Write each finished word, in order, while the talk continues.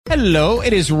Hello,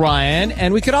 it is Ryan,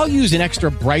 and we could all use an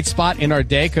extra bright spot in our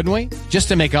day, couldn't we? Just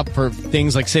to make up for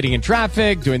things like sitting in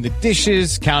traffic, doing the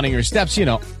dishes, counting your steps, you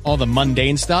know, all the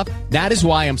mundane stuff. That is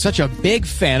why I'm such a big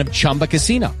fan of Chumba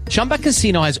Casino. Chumba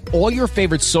Casino has all your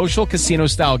favorite social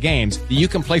casino-style games that you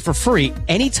can play for free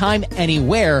anytime,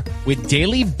 anywhere with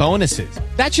daily bonuses.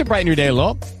 That should brighten your day a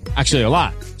little. Actually, a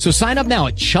lot. So sign up now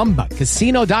at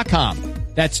ChumbaCasino.com.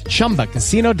 That's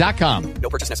ChumbaCasino.com. No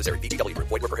purchase necessary. VGW Group.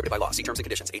 Void where prohibited by law. See terms and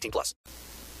conditions. 18+.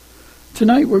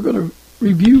 Tonight we're going to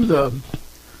review the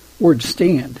word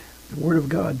stand, the word of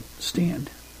God, stand.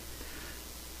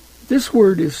 This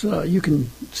word is, you can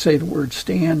say the word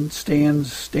stand,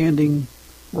 stands, standing,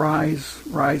 rise,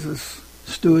 rises,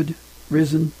 stood,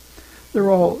 risen. They're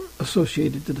all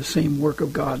associated to the same work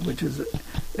of God, which is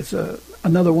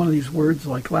another one of these words,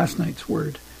 like last night's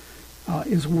word.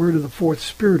 Is word of the fourth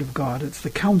Spirit of God. It's the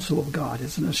counsel of God.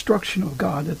 It's an instruction of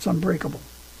God that's unbreakable.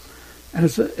 And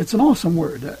it's an awesome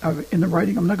word. In the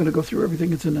writing, I'm not going to go through everything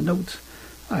that's in the notes,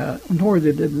 nor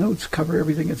did the notes cover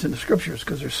everything that's in the scriptures,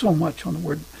 because there's so much on the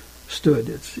word stood.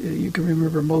 You can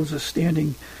remember Moses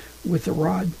standing with the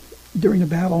rod during the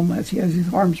battle, and as he has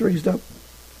his arms raised up,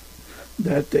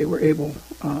 that they were able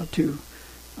to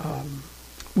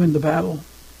win the battle.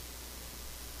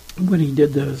 When he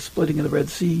did the splitting of the Red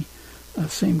Sea,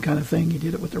 same kind of thing. He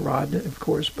did it with the rod, of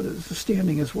course, but it's the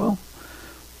standing as well.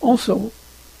 Also,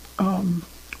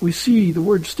 we see the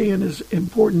word stand is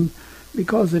important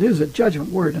because it is a judgment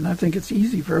word, and I think it's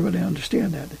easy for everybody to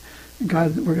understand that. And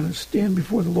God, we're going to stand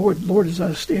before the Lord. The Lord is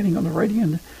standing on the right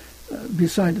hand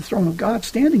beside the throne of God,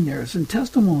 standing there as in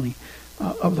testimony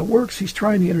of the works. He's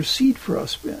trying to intercede for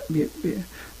us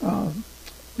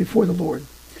before the Lord.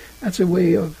 That's a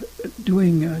way of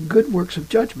doing good works of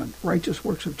judgment, righteous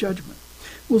works of judgment.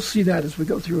 We'll see that as we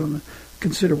go through and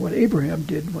consider what Abraham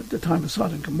did at the time of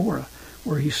Sodom and Gomorrah,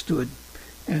 where he stood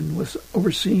and was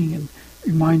overseeing and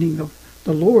reminding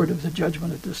the Lord of the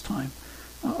judgment at this time,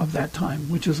 of that time,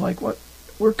 which is like what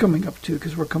we're coming up to,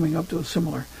 because we're coming up to a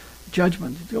similar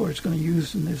judgment the Lord's going to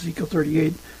use in Ezekiel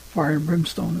 38, fire and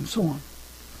brimstone and so on.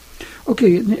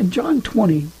 Okay, in John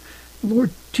 20, the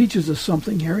Lord teaches us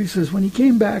something here. He says, when he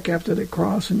came back after the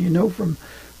cross, and you know from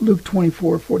Luke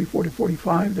 24, 44 to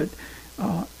 45, that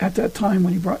at that time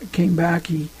when he came back,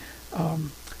 he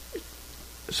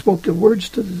spoke the words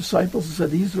to the disciples and said,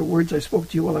 these are the words I spoke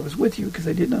to you while I was with you, because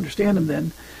they didn't understand them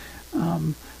then.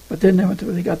 But then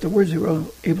they got the words they were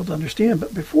able to understand.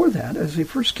 But before that, as they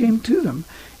first came to them,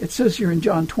 it says here in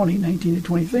John 20, 19 to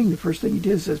 20 thing, the first thing he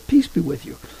did is says, peace be with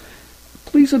you.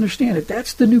 Please understand it.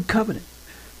 That's the new covenant.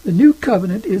 The new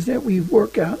covenant is that we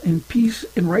work out in peace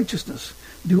and righteousness,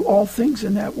 do all things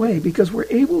in that way, because we're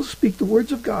able to speak the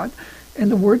words of God, and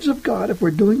the words of God, if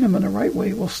we're doing them in the right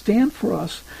way, will stand for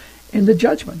us in the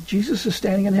judgment. Jesus is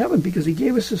standing in heaven because he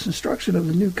gave us this instruction of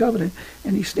the new covenant,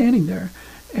 and he's standing there,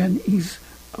 and he's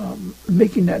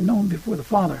making that known before the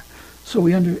Father. So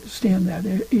we understand that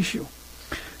issue.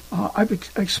 I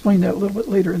explained that a little bit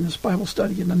later in this Bible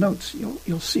study in the notes.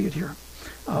 You'll see it here,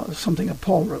 something that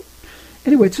Paul wrote.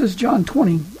 Anyway, it says John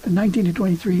 20, 19 to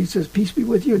 23, he says, peace be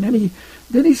with you. And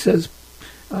then he says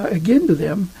again to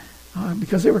them,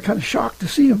 because they were kind of shocked to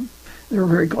see him. They were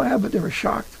very glad, but they were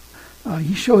shocked.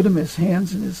 He showed them his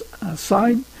hands and his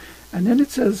side. And then it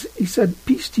says, he said,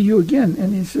 peace to you again.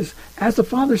 And he says, as the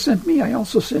Father sent me, I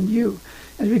also send you.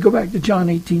 And if we go back to John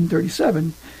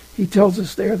 18:37, he tells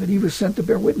us there that he was sent to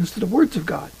bear witness to the words of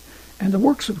God and the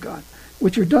works of God,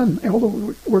 which are done. All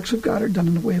the works of God are done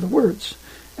in the way of the words,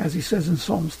 as he says in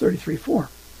Psalms 33:4.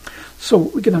 So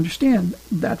we can understand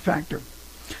that factor.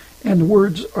 And the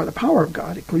words are the power of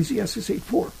God, Ecclesiastes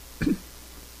 8:4.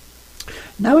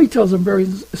 Now he tells them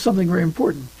something very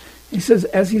important. He says,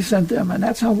 as he sent them, and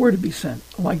that's how we're to be sent,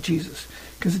 like Jesus.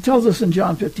 Because it tells us in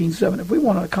John 15:7, if we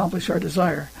want to accomplish our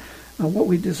desire, what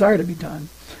we desire to be done,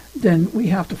 then we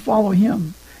have to follow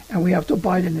him, and we have to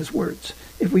abide in his words.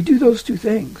 If we do those two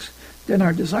things, then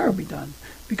our desire will be done,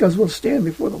 because we'll stand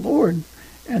before the Lord,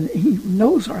 and he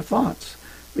knows our thoughts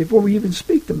before we even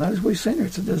speak them. That is what he's saying here.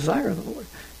 It's a desire of the Lord.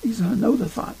 He's going to know the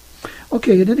thought.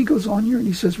 Okay, and then he goes on here, and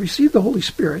he says, receive the Holy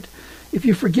Spirit. If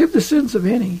you forgive the sins of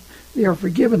any, they are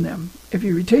forgiven them. If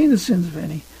you retain the sins of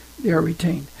any, they are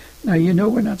retained. Now, you know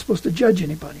we're not supposed to judge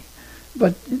anybody,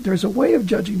 but there's a way of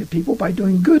judging the people by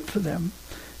doing good for them,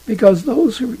 because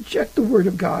those who reject the word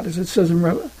of God, as it says in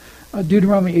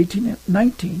Deuteronomy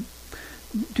 18:19,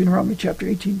 Deuteronomy chapter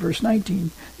 18, verse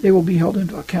 19, they will be held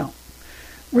into account.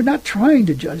 We're not trying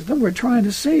to judge them. We're trying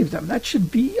to save them. That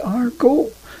should be our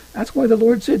goal. That's why the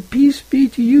Lord said, peace be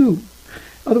to you.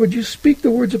 In other words, you speak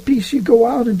the words of peace. You go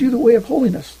out and do the way of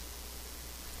holiness.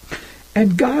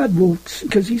 And God will,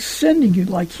 because he's sending you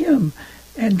like him,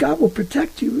 and God will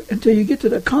protect you until you get to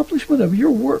the accomplishment of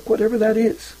your work, whatever that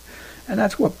is. And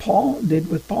that's what Paul did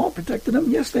with Paul, protected them.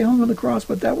 Yes, they hung on the cross,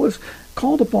 but that was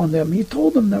called upon them. He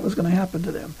told them that was going to happen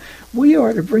to them. We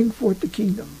are to bring forth the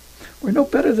kingdom. We're no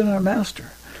better than our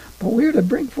master, but we're to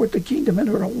bring forth the kingdom,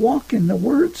 and we're to walk in the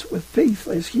words with faith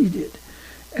as he did.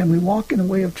 And we walk in the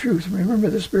way of truth. And remember,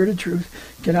 the Spirit of truth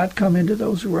cannot come into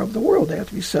those who are of the world. They have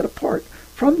to be set apart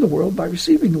from the world by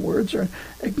receiving the words or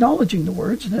acknowledging the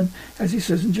words. And then, as he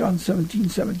says in John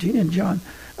 17:17 and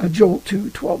Joel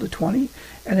 2:12-20,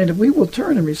 and then if we will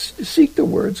turn and seek the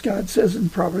words, God says in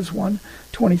Proverbs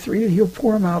 1:23 that he'll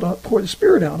pour the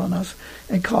Spirit out on us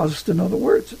and cause us to know the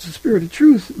words. It's the Spirit of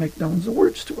truth that makes known the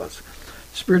words to us.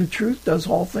 The Spirit of truth does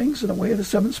all things in the way of the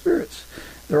seven spirits.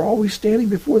 They're always standing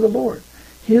before the Lord.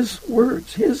 His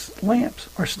words, his lamps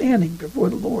are standing before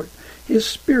the Lord. His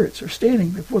spirits are standing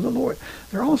before the Lord.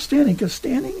 They're all standing because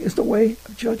standing is the way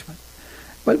of judgment.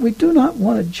 But we do not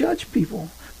want to judge people.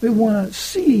 We want to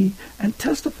see and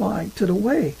testify to the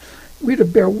way. We're to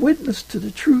bear witness to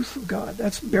the truth of God.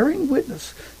 That's bearing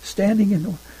witness, standing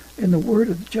in the word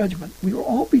of judgment. We will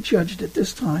all be judged at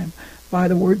this time by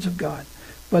the words of God.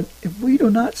 But if we do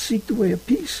not seek the way of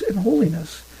peace and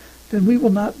holiness, then we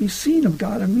will not be seen of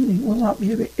God, and meaning will not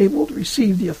be able to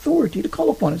receive the authority to call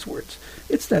upon his words.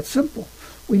 It's that simple.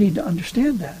 We need to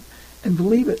understand that and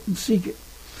believe it and seek it.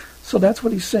 So that's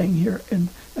what he's saying here, and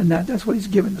that's what he's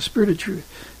given, the Spirit of truth.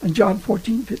 And John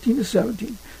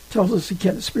 14:15-17 tells us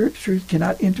the Spirit of truth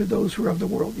cannot enter those who are of the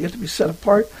world. You have to be set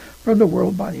apart from the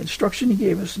world by the instruction he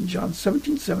gave us in John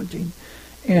 17:17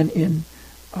 and in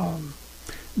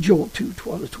Joel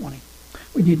 2:12-20.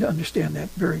 We need to understand that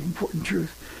very important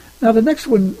truth. Now, the next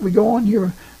one we go on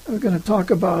here, we're going to talk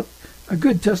about a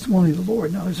good testimony of the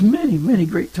Lord. Now, there's many, many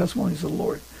great testimonies of the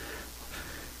Lord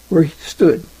where he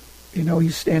stood. You know,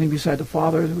 he's standing beside the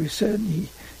Father, as we said. He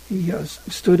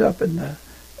stood up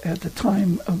at the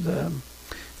time of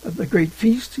the great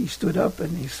feast. He stood up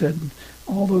and he said,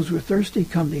 all those who are thirsty,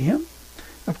 come to him.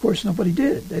 Of course, nobody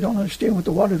did. They don't understand what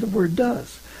the water of the Word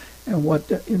does and what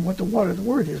the water of the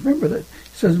Word is. Remember that it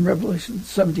says in Revelation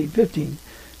 17:15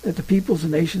 that the peoples, the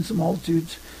nations, the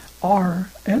multitudes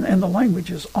are, and the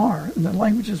languages are, and the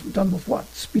languages done with what?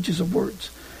 Speeches of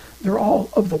words. They're all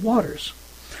of the waters.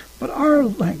 But our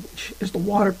language is the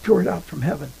water poured out from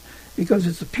heaven because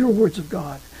it's the pure words of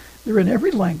God. They're in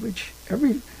every language.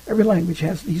 Every language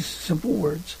has these simple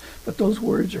words, but those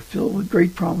words are filled with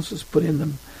great promises put in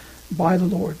them by the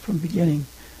Lord from beginning,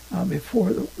 before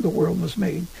the world was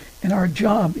made. And our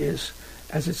job is,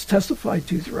 as it's testified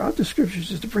to throughout the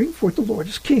Scriptures, is to bring forth the Lord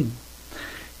as King.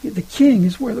 The King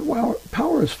is where the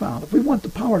power is found. If we want the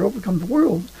power to overcome the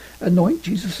world, anoint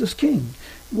Jesus as King.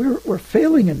 We're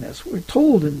failing in this. We're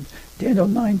told in Daniel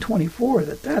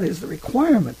 9:24 that is the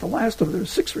requirement. The last of the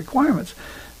 6 requirements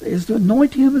is to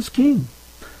anoint him as King.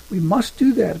 We must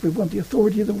do that if we want the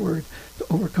authority of the Word to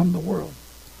overcome the world.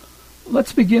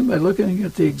 Let's begin by looking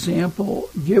at the example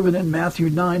given in Matthew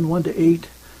 9:1-8,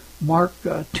 Mark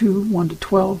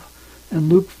 2:1-12, and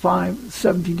Luke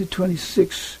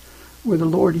 5:17-26, where the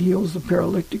Lord heals the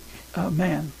paralytic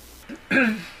man.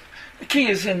 The key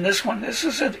is in this one. This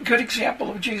is a good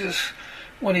example of Jesus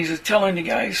when he's telling the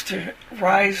guys to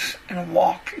rise and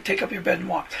walk, take up your bed and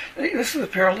walk. This is a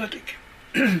paralytic.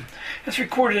 It's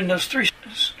recorded in those 3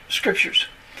 scriptures.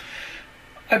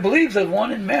 I believe the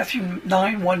one in Matthew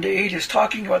 9:1-8 is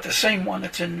talking about the same one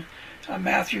that's in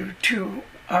Mark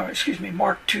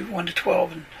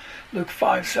 2:1-12 and Luke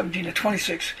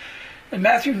 5:17-26. In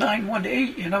Matthew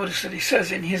 9:1-8, you notice that he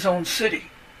says in his own city.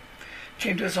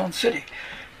 Came to his own city.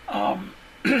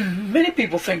 Many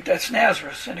people think that's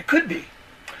Nazareth, and it could be.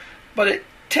 But it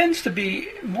tends to be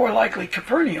more likely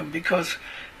Capernaum, because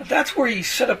that's where he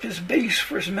set up his base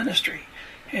for his ministry.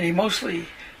 And he mostly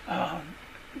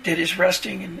did his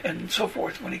resting and so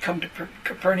forth when he come to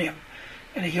Capernaum,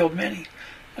 and he healed many.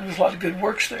 And there's a lot of good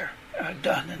works there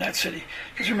done in that city.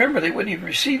 Because remember, they wouldn't even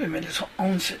receive him in his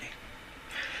own city.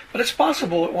 But it's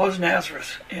possible it was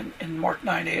Nazareth in Mark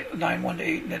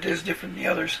 9:1-8, and it is different than the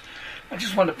others. I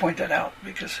just wanted to point that out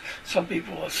because some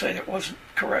people will say it wasn't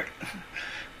correct.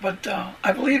 But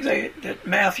I believe that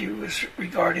Matthew is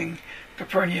regarding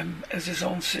Capernaum as his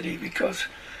own city because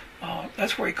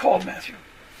that's where he called Matthew.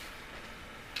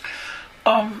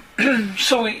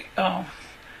 So we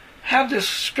have this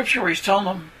scripture where he's telling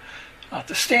them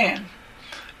to stand.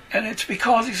 And it's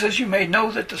because he says, you may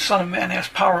know that the Son of Man has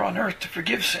power on earth to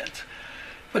forgive sins.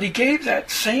 But he gave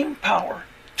that same power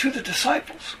to the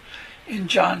disciples in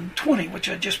John 20, which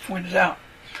I just pointed out.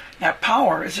 That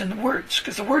power is in the words,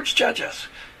 because the words judge us,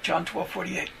 John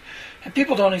 12:48. And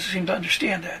people don't seem to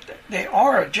understand that. They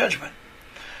are a judgment.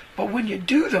 But when you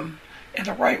do them in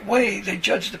the right way, they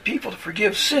judge the people to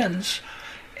forgive sins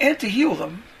and to heal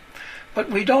them. But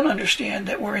we don't understand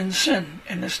that we're in sin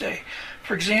in this day.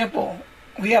 For example,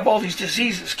 we have all these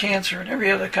diseases, cancer and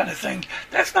every other kind of thing.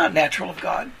 That's not natural of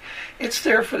God. It's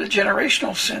there for the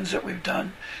generational sins that we've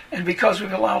done. And because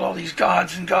we've allowed all these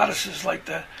gods and goddesses like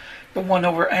the one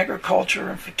over agriculture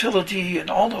and fertility and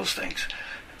all those things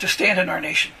to stand in our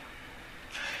nation.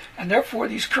 And therefore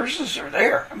these curses are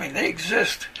there. I mean, they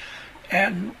exist.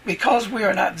 And because we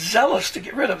are not zealous to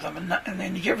get rid of them, and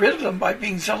then you get rid of them by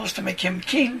being zealous to make him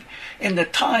king in the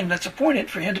time that's appointed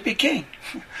for him to be king,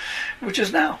 which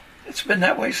is now. It's been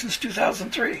that way since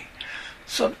 2003.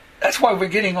 So that's why we're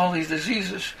getting all these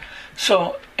diseases.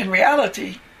 So in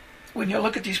reality, when you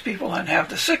look at these people and have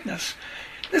the sickness,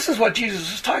 this is what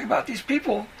Jesus is talking about. These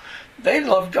people, they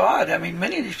love God. I mean,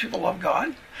 many of these people love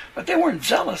God, but they weren't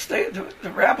zealous.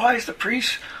 The rabbis, the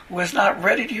priests, was not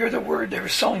ready to hear the word. They were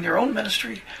selling their own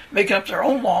ministry, making up their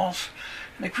own laws,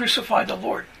 and they crucified the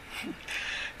Lord.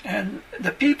 And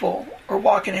the people are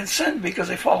walking in sin because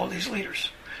they follow these leaders.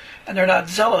 And they're not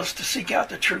zealous to seek out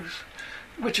the truth,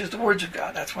 which is the words of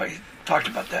God. That's why he talked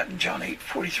about that in John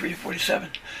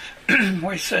 8:43-47,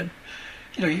 where he said,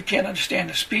 you can't understand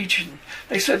the speech. And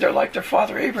they said they're like their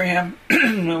father Abraham.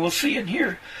 And we'll see and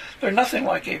hear they're nothing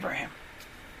like Abraham.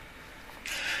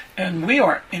 And we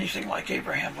aren't anything like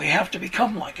Abraham. We have to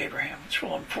become like Abraham. It's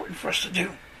real important for us to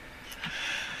do.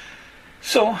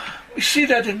 So we see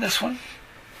that in this one.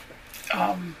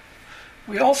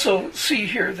 We also see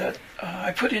here that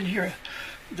I put in here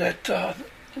that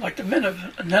like the men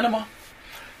of Nineveh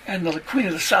and the queen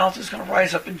of the south is going to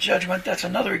rise up in judgment. That's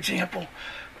another example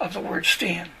of the word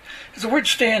stand. Because the word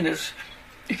stand is,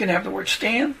 you can have the word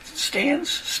stand, stands,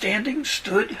 standing,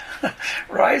 stood,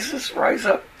 rises, rise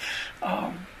up,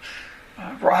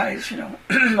 rise,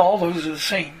 all those are the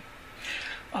same.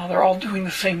 They're all doing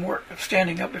the same work of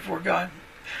standing up before God.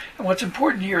 And what's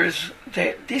important here is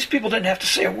that these people didn't have to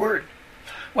say a word.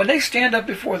 When they stand up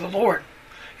before the Lord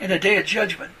in the day of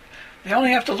judgment, they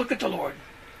only have to look at the Lord.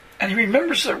 And he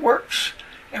remembers their works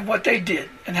and what they did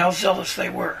and how zealous they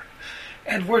were.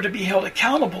 And we're to be held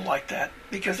accountable like that,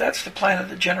 because that's the plan of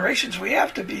the generations. We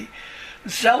have to be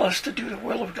zealous to do the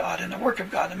will of God and the work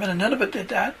of God. The men of Nineveh did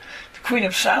that. The queen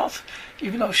of south,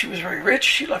 even though she was very rich,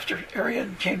 she left her area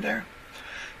and came there.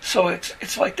 So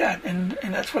it's like that. And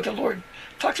that's what the Lord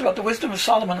talks about. The wisdom of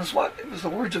Solomon is what? It was the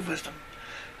words of wisdom.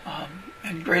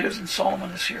 And greater than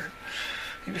Solomon is here,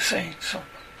 he was saying. So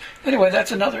anyway,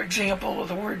 that's another example of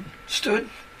the word stood,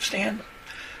 stand.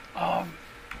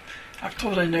 I've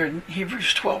told in there in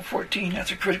Hebrews 12:14,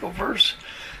 that's a critical verse.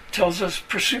 It tells us,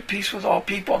 pursue peace with all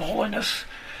people and holiness.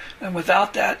 And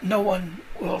without that, no one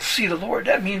will see the Lord.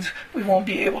 That means we won't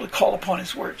be able to call upon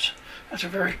his words. That's a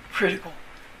very critical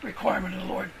requirement of the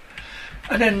Lord.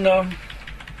 And then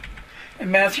in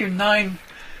Matthew 9,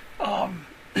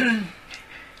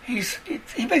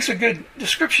 he makes a good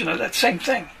description of that same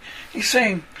thing. He's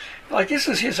saying, like, this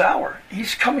is his hour.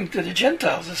 He's coming to the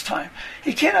Gentiles this time.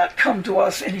 He cannot come to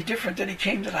us any different than he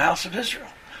came to the house of Israel.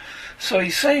 So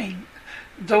he's saying,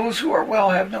 those who are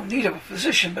well have no need of a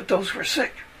physician, but those who are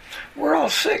sick. We're all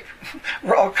sick.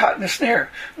 We're all caught in a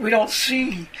snare. We don't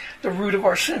see the root of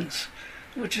our sins,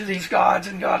 which are these gods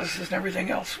and goddesses and everything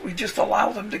else. We just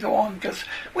allow them to go on because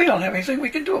we don't have anything we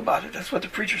can do about it. That's what the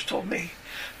preachers told me.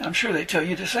 And I'm sure they tell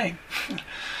you the same.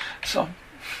 So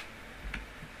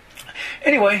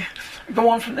anyway, go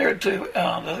on from there to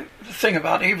the thing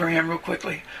about Abraham real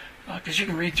quickly, because you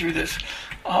can read through this.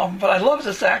 But I love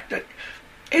the fact that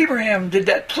Abraham did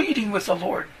that pleading with the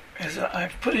Lord, as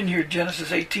I've put in here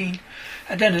Genesis 18,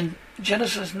 and then in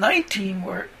Genesis 19,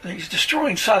 where he's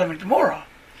destroying Sodom and Gomorrah.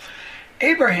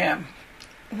 Abraham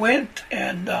went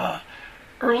and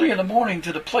early in the morning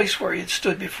to the place where he had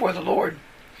stood before the Lord,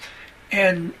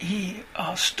 and he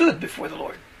stood before the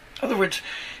Lord. In other words,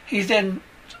 he then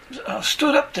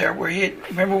stood up there where he had,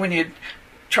 remember when he had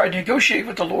tried to negotiate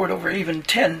with the Lord over even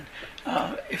 10,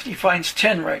 if he finds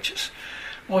 10 righteous.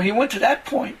 Well, he went to that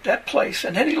point, that place,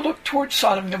 and then he looked towards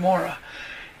Sodom and Gomorrah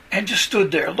and just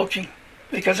stood there looking,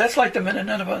 because that's like the men of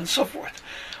Nineveh and so forth.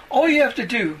 All you have to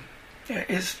do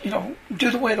is,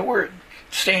 do the way of the word.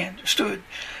 Stand, stood,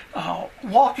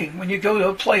 walking. When you go to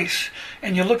a place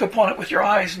and you look upon it with your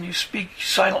eyes and you speak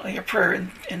silently a prayer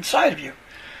inside of you,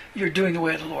 you're doing the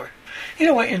way of the Lord.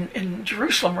 In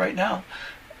Jerusalem right now,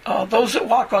 those that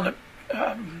walk on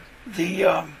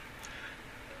the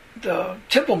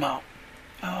Temple Mount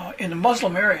in the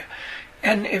Muslim area,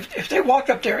 and if they walk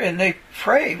up there and they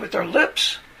pray with their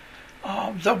lips,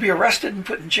 they'll be arrested and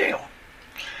put in jail.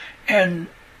 And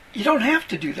you don't have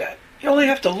to do that. You only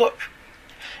have to look.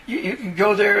 You can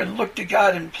go there and look to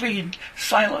God and plead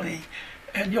silently,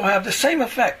 and you'll have the same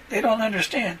effect. They don't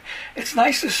understand. It's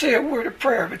nice to say a word of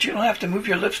prayer, but you don't have to move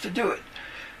your lips to do it.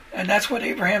 And that's what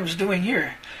Abraham's doing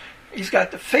here. He's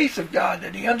got the faith of God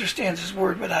that he understands his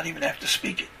word without even having to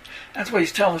speak it. That's what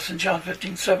he's telling us in John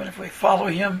 15:7. If we follow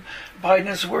him, abide in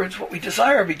his words, what we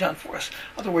desire will be done for us.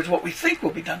 In other words, what we think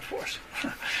will be done for us.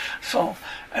 So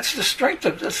that's the strength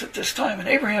of this at this time. And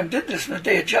Abraham did this in the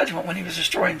day of judgment when he was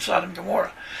destroying Sodom and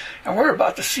Gomorrah. And we're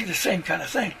about to see the same kind of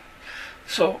thing.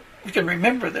 So we can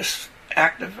remember this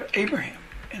act of Abraham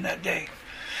in that day.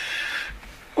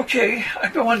 Okay, I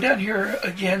go on down here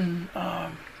again.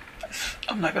 I'm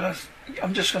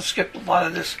just going to skip a lot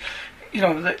of this.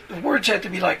 The words have to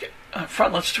be like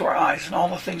frontlets to our eyes and all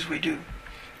the things we do,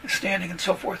 standing and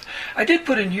so forth. I did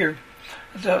put in here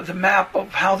the map of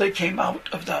how they came out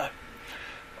of the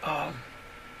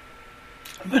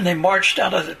when they marched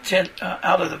out of the tent,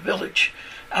 out of the village,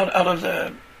 out of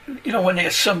the when they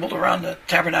assembled around the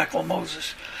tabernacle of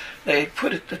Moses. They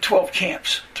put it the 12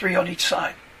 camps, 3 on each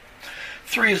side.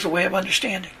 3 is the way of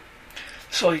understanding.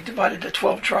 So he divided the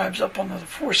 12 tribes up on the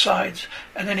 4 sides,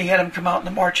 and then he had them come out in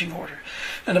the marching order.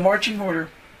 And the marching order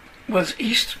was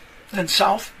east, then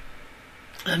south,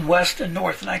 then west, and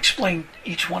north. And I explained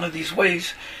each one of these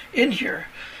ways in here,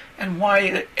 and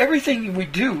why everything we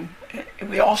do,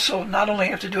 we also not only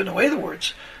have to do it in the way of the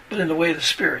words, but in the way of the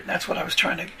Spirit. And that's what I was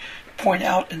trying to point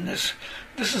out in this.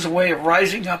 This is a way of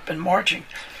rising up and marching.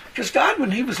 Because God,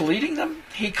 when he was leading them,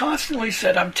 he constantly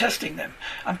said, I'm testing them.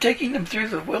 I'm taking them through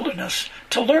the wilderness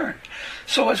to learn.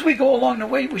 So as we go along the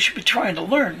way, we should be trying to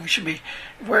learn. We should be,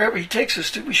 wherever he takes us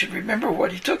to, we should remember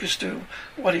what he took us to,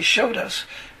 what he showed us,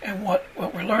 and what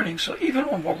we're learning. So even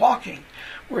when we're walking,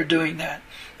 we're doing that.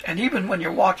 And even when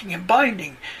you're walking and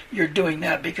binding, you're doing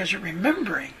that because you're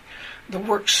remembering the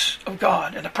works of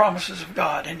God and the promises of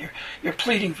God, and you're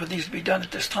pleading for these to be done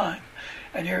at this time.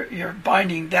 And you're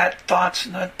binding that thoughts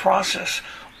and that process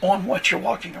on what you're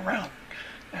walking around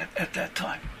at that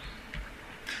time.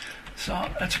 So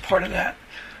that's part of that.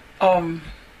 And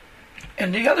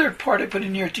the other part I put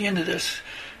in here at the end of this,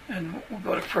 and we'll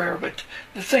go to prayer, but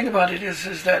the thing about it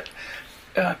is that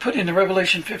I put in the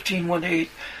Revelation 15:1-8,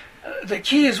 the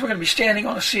key is we're going to be standing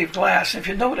on a sea of glass. And if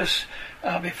you notice,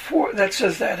 before that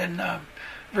says that in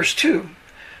verse 2,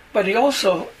 but he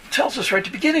also tells us right at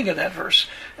the beginning of that verse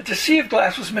that the sea of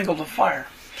glass was mingled with fire.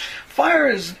 Fire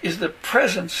is the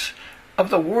presence of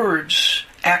the words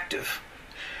active.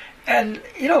 And,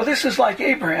 this is like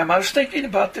Abraham. I was thinking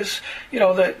about this,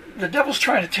 the devil's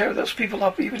trying to tear those people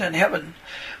up even in heaven.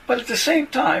 But at the same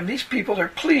time, these people are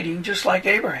pleading just like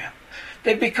Abraham.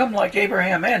 They become like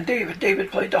Abraham and David. David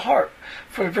played the harp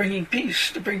for bringing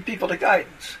peace, to bring people to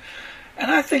guidance. And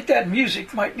I think that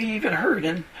music might be even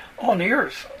heard on the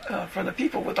earth for the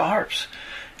people with the harps.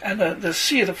 And the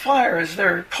sea of the fire is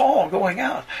their call going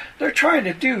out. They're trying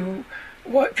to do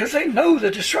because they know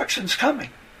the destruction's coming.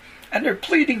 And they're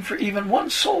pleading for even one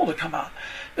soul to come out.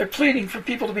 They're pleading for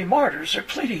people to be martyrs. They're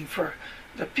pleading for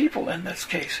the people in this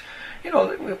case.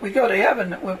 We go to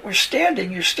heaven,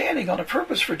 you're standing on a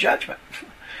purpose for judgment.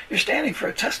 You're standing for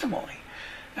a testimony.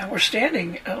 And we're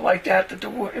standing like that,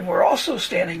 and we're also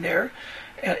standing there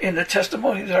in the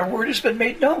testimony that our word has been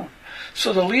made known.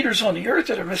 So the leaders on the earth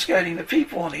that are misguiding the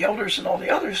people, and the elders and all the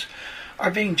others,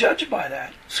 are being judged by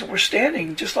that. So we're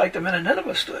standing just like the men of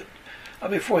Nineveh stood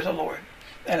before the Lord.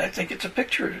 And I think it's a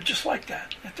picture just like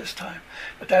that at this time.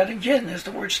 But that again is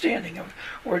the word standing. The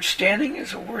word standing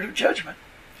is a word of judgment.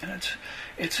 And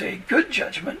it's a good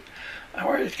judgment,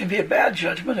 or it can be a bad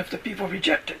judgment if the people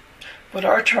reject it. What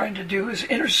our trying to do is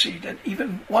intercede, and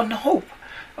even one hope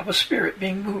of a spirit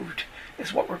being moved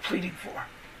is what we're pleading for.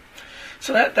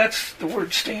 So that's the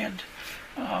word stand.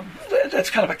 That's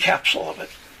kind of a capsule of it.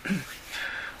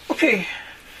 Okay,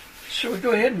 shall we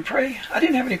go ahead and pray? I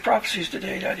didn't have any prophecies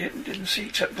today. I didn't see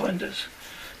except Glenda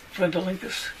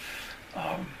Linkus.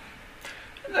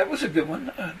 That was a good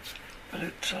one, but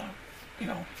it's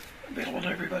available to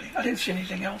everybody. I didn't see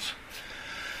anything else.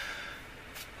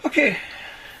 Okay.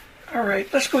 All right,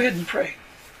 let's go ahead and pray.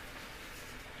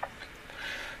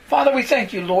 Father, we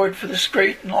thank you, Lord, for this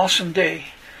great and awesome day.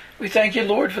 We thank you,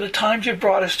 Lord, for the times you've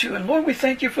brought us to. And Lord, we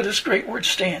thank you for this great word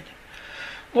stand.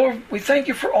 Lord, we thank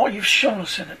you for all you've shown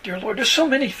us in it, dear Lord. There's so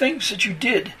many things that you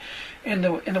did in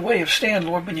the way of stand,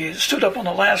 Lord, when you stood up on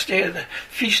the last day of the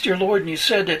feast, dear Lord, and you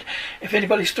said that if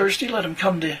anybody's thirsty, let him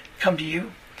come to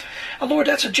you. Lord,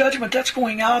 that's a judgment that's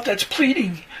going out, that's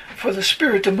pleading for the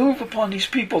Spirit to move upon these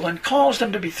people and cause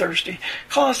them to be thirsty,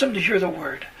 cause them to hear the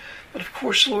word. But of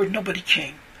course, Lord, nobody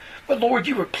came. But Lord,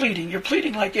 you were pleading. You're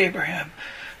pleading like Abraham.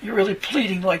 You're really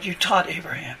pleading like you taught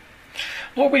Abraham.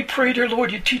 Lord, we pray, dear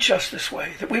Lord, you teach us this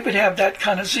way, that we would have that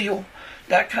kind of zeal,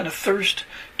 that kind of thirst,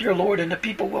 dear Lord, and the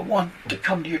people will want to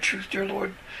come to your truth, dear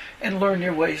Lord, and learn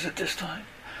your ways at this time.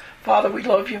 Father, we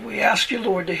love you. We ask you,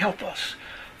 Lord, to help us.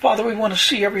 Father, we want to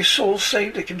see every soul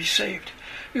saved that can be saved.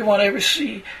 We want to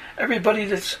see everybody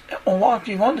that's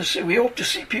walking on the sea. We hope to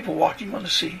see people walking on the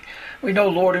sea. We know,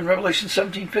 Lord, in Revelation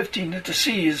 17:15, that the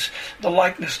sea is the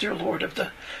likeness, dear Lord, of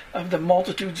the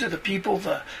multitudes of the people,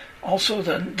 also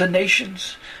the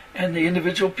nations and the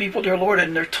individual people, dear Lord,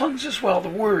 and their tongues as well, the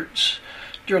words,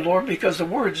 dear Lord, because the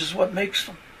words is what makes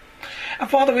them. And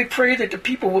Father, we pray that the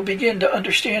people will begin to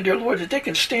understand, dear Lord, that they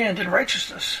can stand in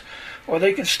righteousness, or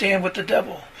they can stand with the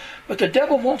devil. But the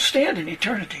devil won't stand in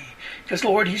eternity, because,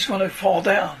 Lord, he's going to fall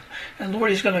down. And,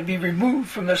 Lord, he's going to be removed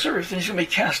from this earth, and he's going to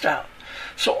be cast out.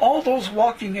 So all those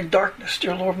walking in darkness,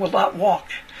 dear Lord, will not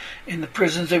walk in the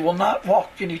prisons. They will not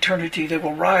walk in eternity. They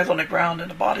will writhe on the ground in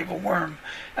the body of a worm,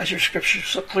 as your scriptures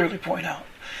so clearly point out.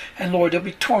 And, Lord, they'll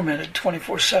be tormented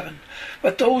 24/7.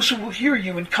 But those who will hear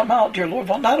you and come out, dear Lord,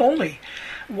 will not only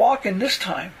walk in this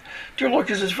time, dear Lord,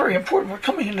 because it's very important. We're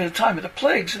coming into the time of the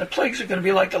plagues, and the plagues are going to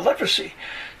be like the leprosy.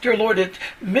 Dear Lord, that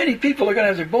many people are going to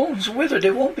have their bones withered.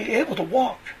 They won't be able to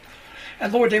walk.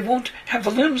 And, Lord, they won't have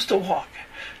the limbs to walk.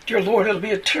 Dear Lord, it'll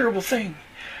be a terrible thing.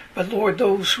 But, Lord,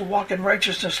 those who walk in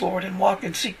righteousness, Lord, and walk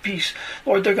and seek peace,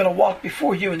 Lord, they're going to walk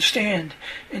before you and stand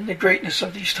in the greatness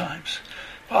of these times.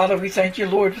 Father, we thank you,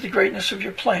 Lord, for the greatness of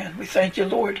your plan. We thank you,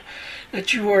 Lord,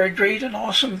 that you are a great and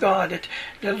awesome God,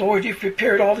 that Lord, you've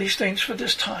prepared all these things for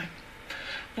this time.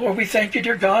 Lord, we thank you,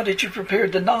 dear God, that you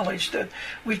prepared the knowledge that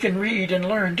we can read and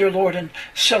learn, dear Lord, and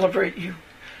celebrate you.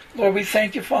 Lord, we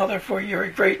thank you, Father, for you're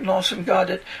a great and awesome God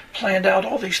that planned out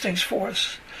all these things for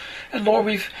us. And Lord,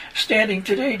 we're standing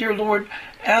today, dear Lord,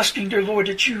 asking, dear Lord,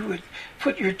 that you would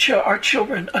put our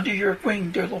children under your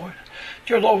wing, dear Lord.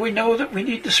 Dear Lord, we know that we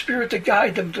need the Spirit to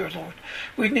guide them, dear Lord.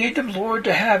 We need them, Lord,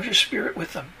 to have your Spirit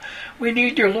with them. We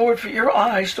need, dear Lord, for your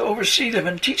eyes to oversee them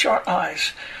and teach our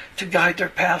eyes to guide their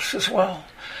paths as well.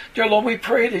 Dear Lord, we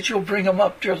pray that you'll bring them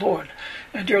up, dear Lord.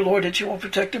 And dear Lord, that you will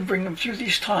protect and bring them through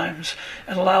these times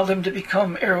and allow them to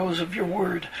become arrows of your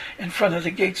word in front of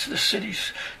the gates of the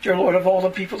cities, dear Lord, of all the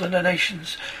people in the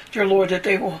nations. Dear Lord, that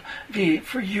they will be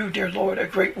for you, dear Lord, a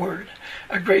great word,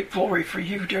 a great glory for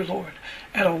you, dear Lord,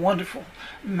 and a wonderful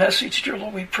message, dear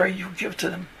Lord, we pray you give to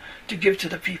them, to give to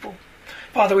the people.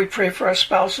 Father, we pray for our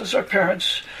spouses, our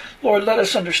parents. Lord, let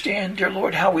us understand, dear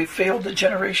Lord, how we've failed the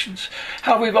generations,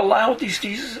 how we've allowed these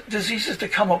diseases to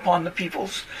come upon the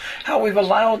peoples, how we've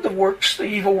allowed the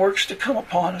evil works to come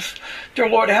upon us. Dear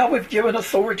Lord, how we've given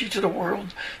authority to the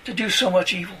world to do so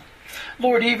much evil.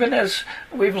 Lord, even as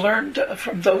we've learned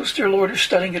from those, dear Lord, who are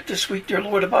studying it this week, dear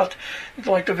Lord, about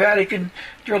like the Vatican,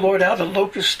 dear Lord, how the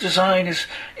locust design is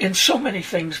in so many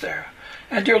things there.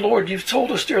 And, dear Lord, you've told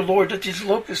us, dear Lord, that these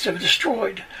locusts have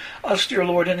destroyed us, dear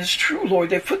Lord. And it's true, Lord.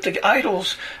 They've put the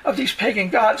idols of these pagan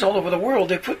gods all over the world.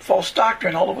 They've put false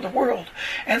doctrine all over the world.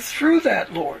 And through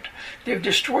that, Lord, they've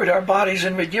destroyed our bodies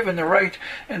and been given the right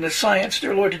and the science,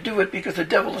 dear Lord, to do it because the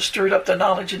devil has stirred up the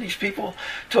knowledge in these people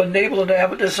to enable them to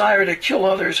have a desire to kill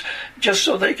others just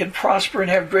so they can prosper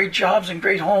and have great jobs and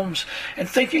great homes and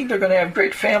thinking they're going to have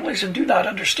great families and do not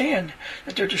understand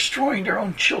that they're destroying their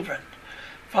own children.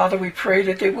 Father, we pray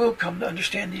that they will come to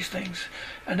understand these things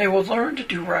and they will learn to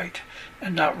do right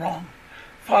and not wrong.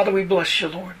 Father, we bless you,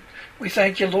 Lord. We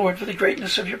thank you, Lord, for the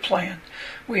greatness of your plan.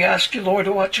 We ask you, Lord,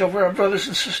 to watch over our brothers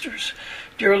and sisters.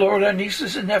 Dear Lord, our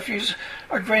nieces and nephews,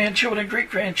 our grandchildren,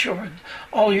 great-grandchildren,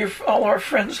 all our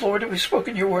friends, Lord, that we've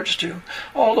spoken your words to,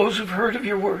 all those who've heard of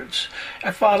your words.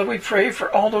 And Father, we pray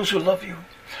for all those who love you.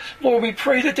 Lord, we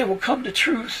pray that they will come to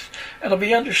truth and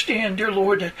they'll understand, dear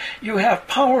Lord, that you have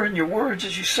power in your words,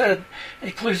 as you said in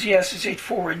Ecclesiastes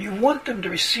 8:4, and you want them to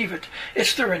receive it.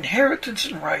 It's their inheritance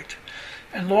and right.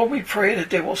 And Lord, we pray that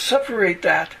they will separate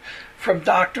that from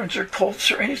doctrines or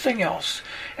cults or anything else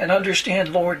and understand,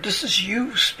 Lord, this is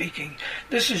you speaking.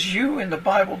 This is you in the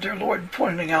Bible, dear Lord,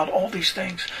 pointing out all these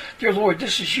things. Dear Lord,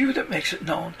 this is you that makes it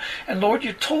known. And Lord,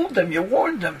 you told them, you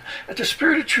warned them that the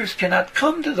Spirit of truth cannot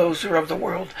come to those who are of the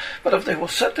world, but if they will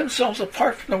set themselves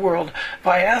apart from the world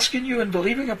by asking you and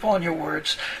believing upon your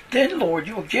words, then, Lord,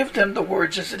 you will give them the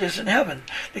words as it is in heaven.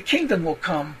 The kingdom will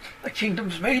come. The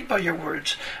kingdom's made by your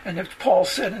words. And as Paul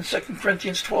said in 2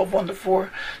 Corinthians 12:1-4,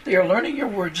 they are learning your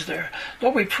words there.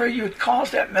 Lord, we pray you would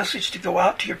cause that message to go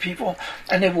out to your people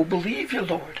and they will believe you,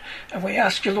 Lord. And we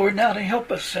ask you, Lord, now to help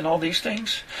us in all these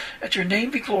things, that your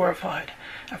name be glorified.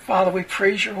 And Father, we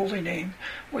praise your holy name.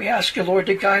 We ask you, Lord,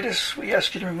 to guide us. We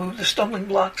ask you to remove the stumbling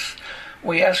blocks.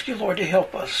 We ask you, Lord, to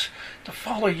help us to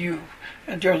follow you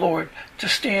and, dear Lord, to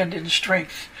stand in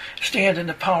strength, stand in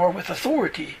the power with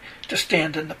authority, to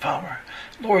stand in the power.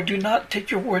 Lord, do not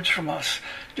take your words from us.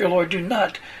 Dear Lord, do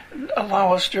not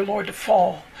allow us, dear Lord, to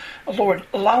fall. Lord,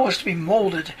 allow us to be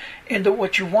molded into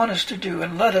what you want us to do,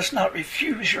 and let us not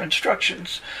refuse your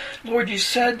instructions. Lord, you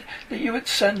said that you would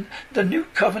send the new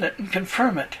covenant and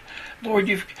confirm it. Lord,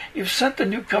 you've sent the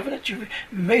new covenant. You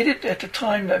made it at the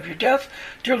time of your death,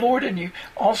 dear Lord, and you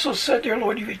also said, dear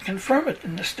Lord, you would confirm it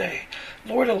in this day.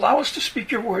 Lord, allow us to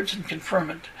speak your words and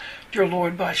confirm it, dear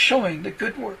Lord, by showing the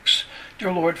good works,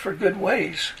 dear Lord, for good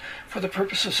ways, for the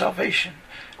purpose of salvation.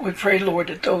 We pray, Lord,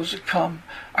 that those that come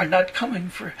are not coming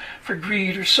for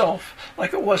greed or self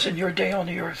like it was in your day on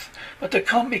the earth, but they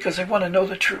come because they want to know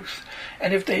the truth.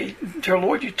 And if they, dear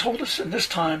Lord, you told us in this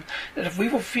time that if we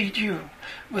will feed you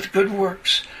with good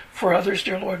works for others,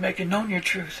 dear Lord, making known your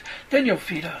truth, then you'll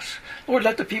feed us. Lord,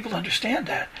 let the people understand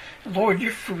that. And Lord,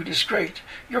 your food is great.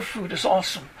 Your food is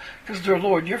awesome. Because, dear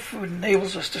Lord, your food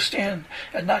enables us to stand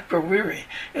and not grow weary.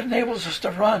 It enables us to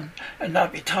run and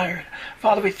not be tired.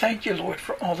 Father, we thank you, Lord,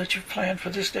 for all that you've planned for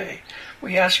this day.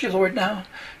 We ask you, Lord, now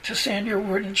to stand your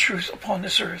word in truth upon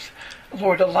this earth.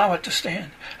 Lord, allow it to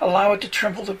stand. Allow it to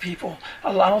tremble the people.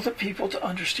 Allow the people to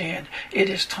understand it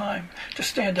is time to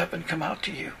stand up and come out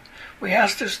to you. We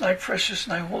ask this in thy precious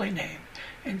and thy holy name.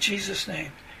 In Jesus'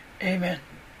 name, amen.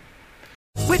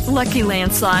 With Lucky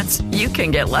Land Slots, you can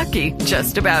get lucky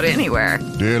just about anywhere.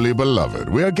 Dearly beloved,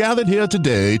 we are gathered here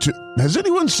today to... Has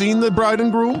anyone seen the bride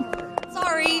and groom?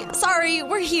 Sorry,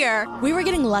 we're here. We were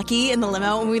getting lucky in the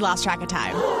limo and we lost track of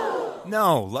time.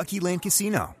 No, Lucky Land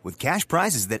Casino, with cash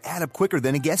prizes that add up quicker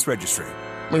than a guest registry.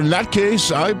 In that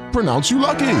case, I pronounce you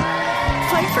lucky.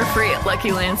 Play for free at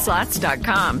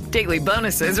LuckyLandSlots.com. Daily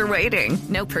bonuses are waiting.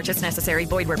 No purchase necessary.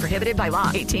 Void where prohibited by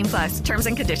law. 18+. Terms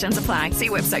and conditions apply. See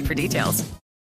website for details.